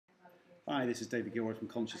Hi, this is David Gilroy from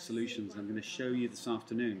Conscious Solutions, and I'm going to show you this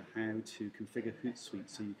afternoon how to configure Hootsuite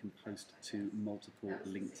so you can post to multiple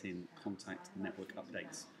LinkedIn contact network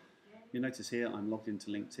updates. You'll notice here I'm logged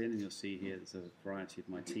into LinkedIn, and you'll see here there's a variety of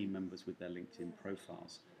my team members with their LinkedIn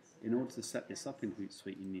profiles. In order to set this up in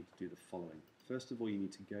Hootsuite, you need to do the following. First of all, you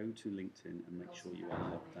need to go to LinkedIn and make sure you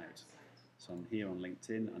are logged out. So I'm here on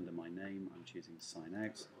LinkedIn under my name, I'm choosing sign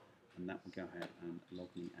out, and that will go ahead and log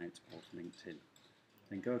me out of LinkedIn.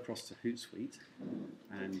 Then go across to Hootsuite,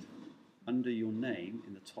 and under your name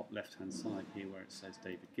in the top left hand side here where it says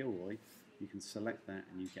David Gilroy, you can select that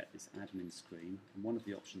and you get this admin screen, and one of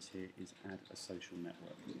the options here is add a social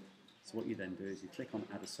network. So what you then do is you click on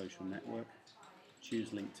add a social network, choose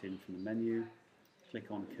LinkedIn from the menu,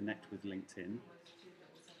 click on connect with LinkedIn,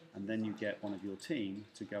 and then you get one of your team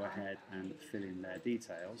to go ahead and fill in their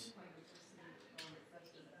details.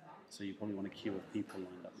 So you probably want a queue of people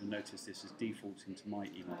lined up. You'll notice this is defaulting to my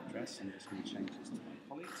email address. I'm just going to change this to my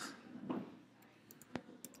colleagues.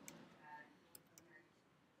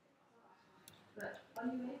 But are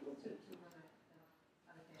you able to run an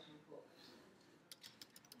allocation report?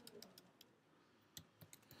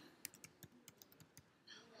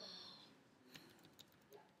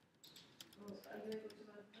 Or are you able to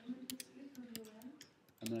run a payment dispute on your end?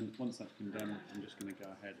 And then once that's been done, I'm just going to go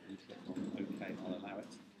ahead and click on OK, I'll allow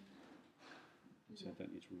it. So I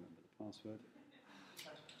don't need to remember the password.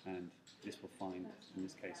 And this will find, in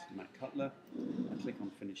this case, Matt Cutler. I click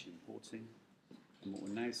on Finish Importing. And what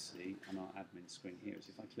we'll now see on our admin screen here is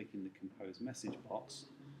if I click in the Compose message box,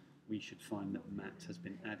 we should find that Matt has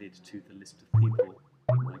been added to the list of people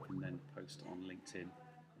I can then post on LinkedIn.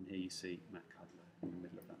 And here you see Matt Cutler in the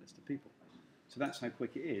middle of that list of people. So that's how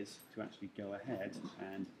quick it is to actually go ahead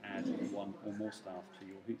and add one or more staff to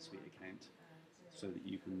your Hootsuite account so that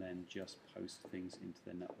you can then just post things into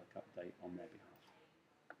their network update on their behalf.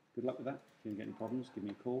 Good luck with that. If you get any problems, give me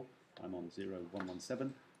a call. I'm on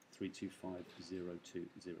 0117 325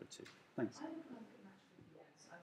 0202. Thanks.